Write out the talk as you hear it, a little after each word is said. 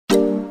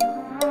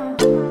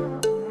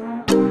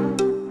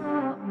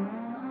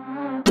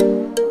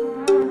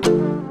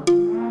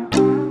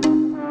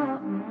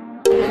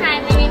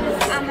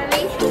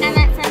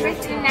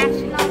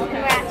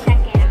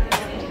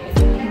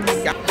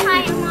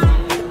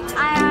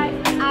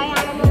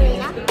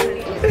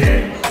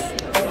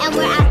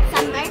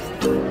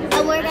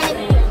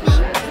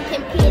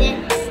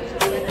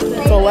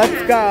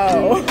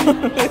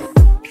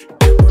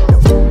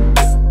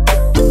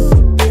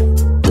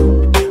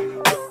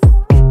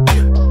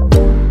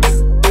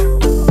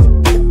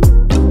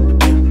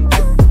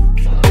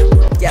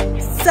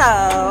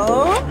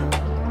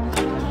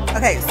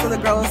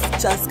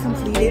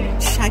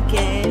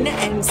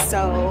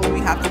so we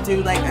have to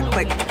do like a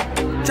quick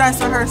dress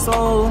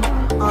rehearsal,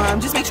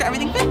 just make sure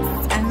everything fits,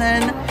 and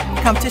then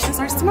competition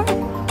starts tomorrow.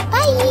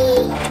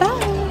 Bye!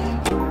 Bye!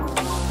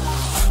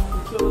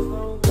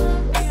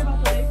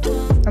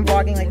 I'm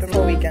vlogging like this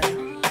whole weekend.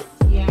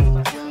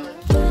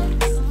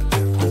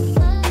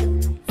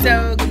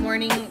 So good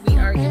morning, we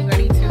are getting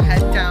ready to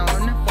head down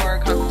for our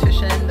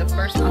competition. The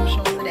first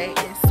optional today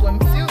is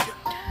swimsuit.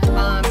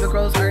 The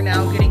girls are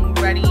now getting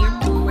ready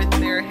with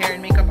their hair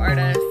and makeup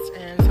artist,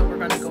 and so we're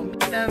gonna go meet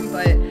them,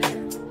 but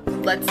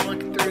let's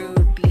look through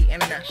the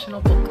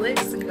international booklet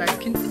so you guys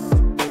can see.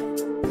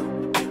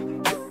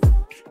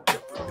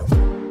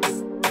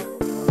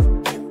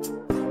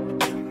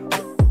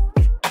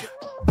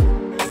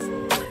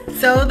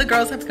 So the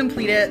girls have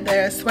completed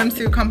their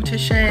swimsuit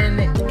competition.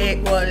 It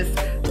was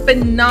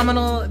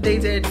phenomenal. They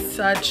did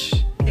such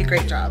a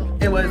great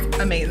job. It was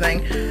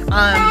amazing.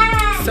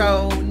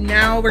 So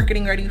now we're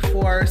getting ready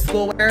for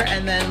schoolwear,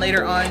 and then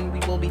later on we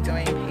will be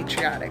doing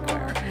patriotic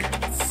wear.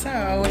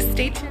 So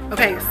stay tuned.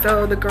 Okay,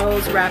 so the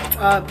girls wrapped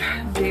up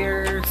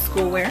their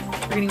schoolwear.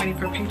 We're getting ready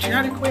for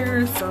patriotic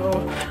wear. So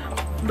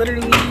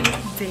literally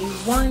day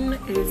one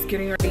is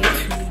getting ready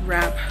to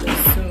wrap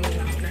soon.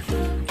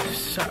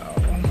 So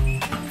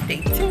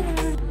stay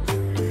tuned.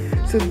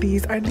 So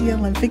these are the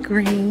Olympic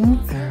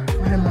rings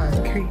my mom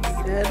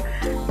created.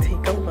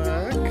 Take a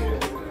look.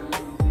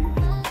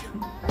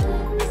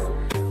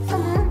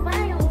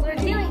 We're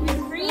doing this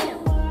for you.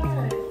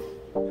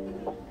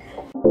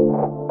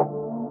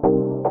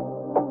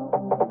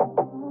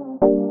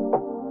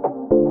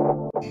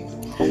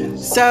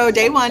 So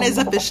day one is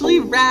officially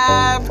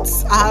wrapped.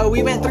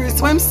 We went through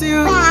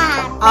swimsuit,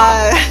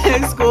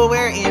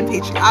 schoolwear, and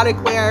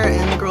patriotic wear,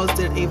 and the girls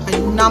did a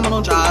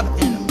phenomenal job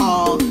in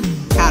all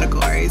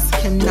categories.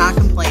 Cannot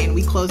complain.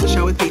 We closed the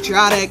show with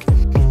patriotic.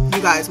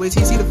 You guys, wait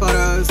till you see the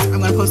photos.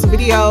 I'm gonna post a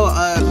video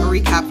of a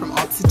recap from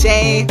all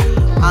today.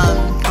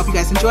 Hope you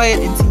guys enjoy it,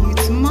 and see you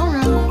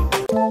tomorrow.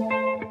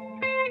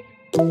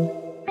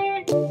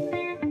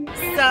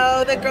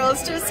 So the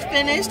girls just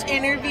finished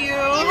interview.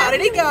 How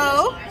did it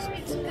go?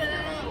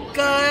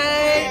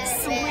 Good,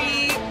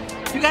 sweet.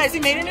 You guys, we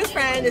made a new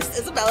friend. This is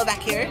Isabella back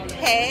here.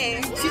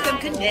 Hey, she's from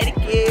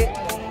Connecticut.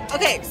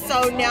 Okay,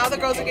 so now the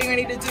girls are getting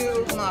ready to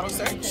do model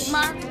search.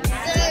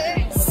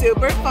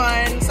 Super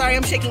fun. Sorry,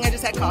 I'm shaking. I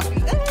just had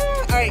coffee.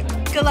 All right,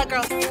 good luck,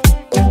 girls.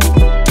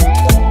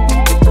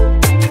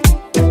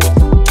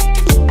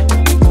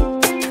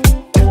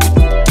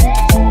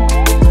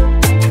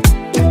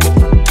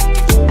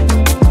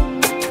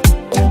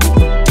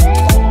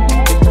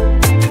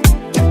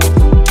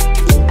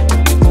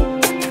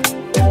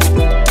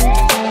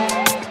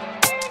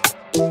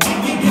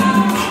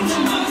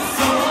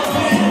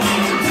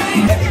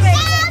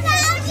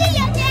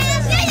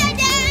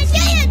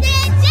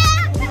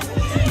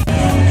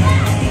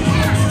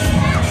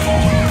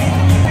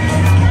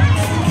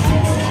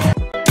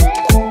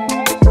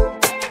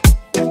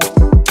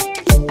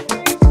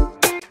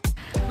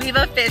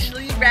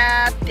 Officially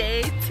wrapped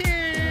day 2.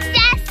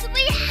 Yes,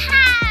 we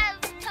have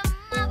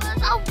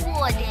tomorrow's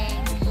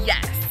awarding.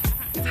 Yes.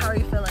 How are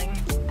you feeling?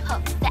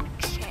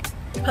 Perfection.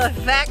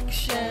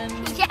 Perfection.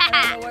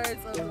 Yeah. In the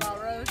words of La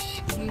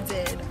Roche, you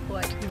did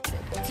what you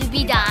did. To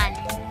be done.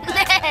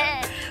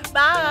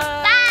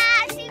 Bye.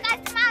 Bye. See you guys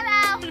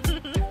tomorrow.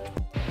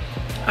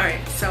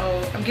 Alright,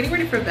 so I'm getting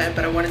ready for bed,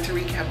 but I wanted to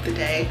recap the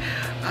day.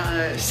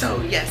 So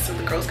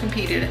the girls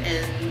competed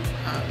in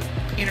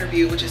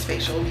interview, which is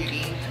facial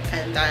beauty,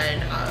 and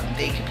then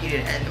they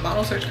competed in the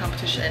model search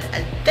competition,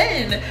 and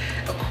then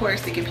of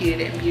course they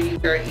competed in beauty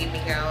wear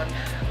evening gown,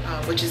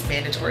 which is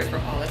mandatory for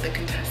all of the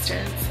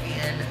contestants,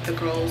 and the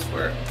girls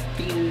were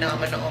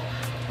phenomenal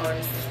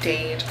on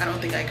stage. I don't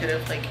think I could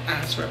have like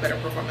asked for a better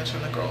performance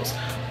from the girls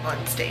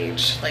on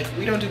stage. Like,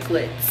 we don't do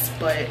glitz,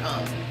 but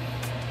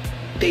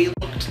they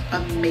looked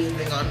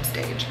amazing on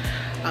stage.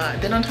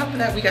 Then on top of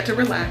that, we got to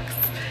relax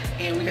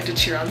and we got to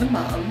cheer on the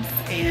moms,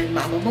 and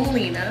Mama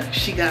Molina,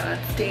 she got on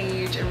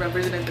stage and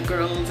represented the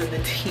girls and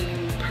the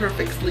team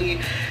perfectly.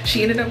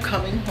 She ended up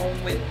coming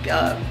home with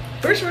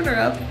first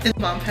runner-up in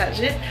mom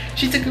pageant.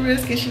 She took a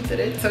risk and she did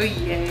it, so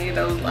yay,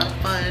 that was a lot of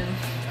fun.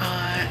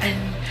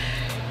 And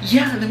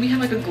yeah, then we had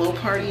like a glow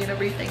party and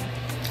everything.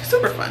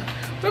 Super fun.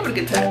 We're having a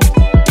good time.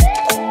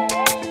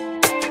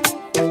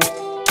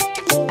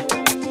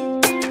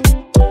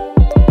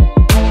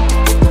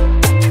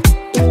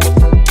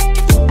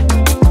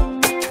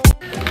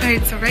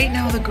 So right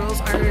now the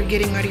girls are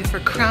getting ready for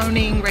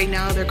crowning. Right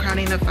now they're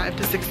crowning the 5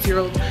 to 6 year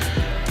old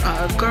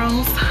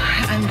girls,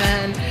 and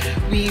then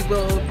we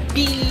will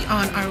be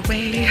on our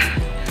way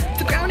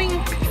to crowning.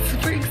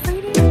 Super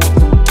exciting.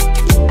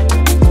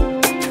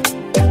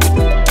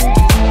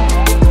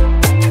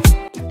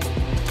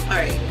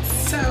 Alright,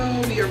 so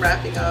we are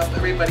wrapping up.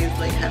 Everybody's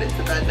like headed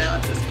to bed now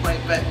at this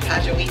point, but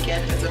pageant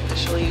weekend is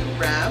officially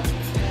wrapped.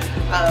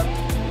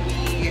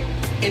 We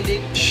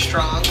ended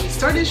strong. We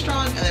started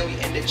strong and then we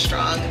ended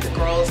strong. The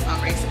girls,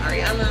 Amaris and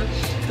Ariana,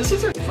 this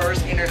was their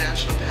first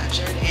international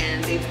pageant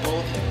and they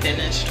both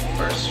finished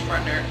first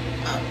runner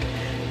up.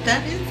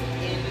 That is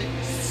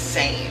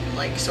insane.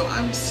 Like, so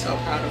I'm so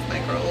proud of my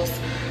girls.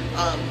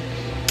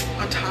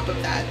 On top of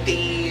that,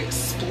 they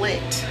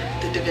split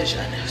the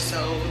division.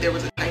 So there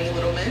was a tiny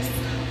little miss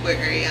where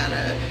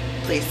Ariana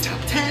placed top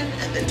 10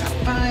 and then top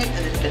 5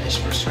 and then finished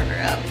first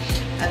runner up.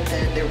 And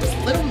then there was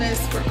Little Miss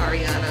where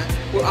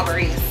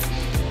Amaris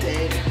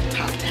did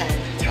top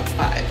 10, top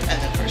 5,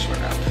 and then first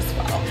runner up as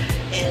well.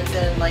 And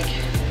then like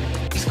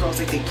these girls,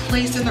 like they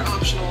placed in their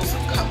optionals,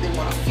 they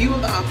won a few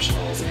of the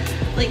optionals.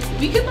 Like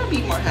we could not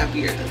be more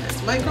happier than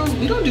this. My girls,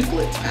 we don't do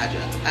glitz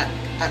pageants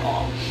at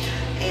all.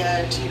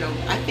 And you know,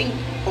 I think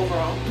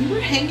overall we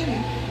were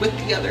hanging with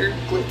the other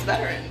glitz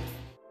veterans.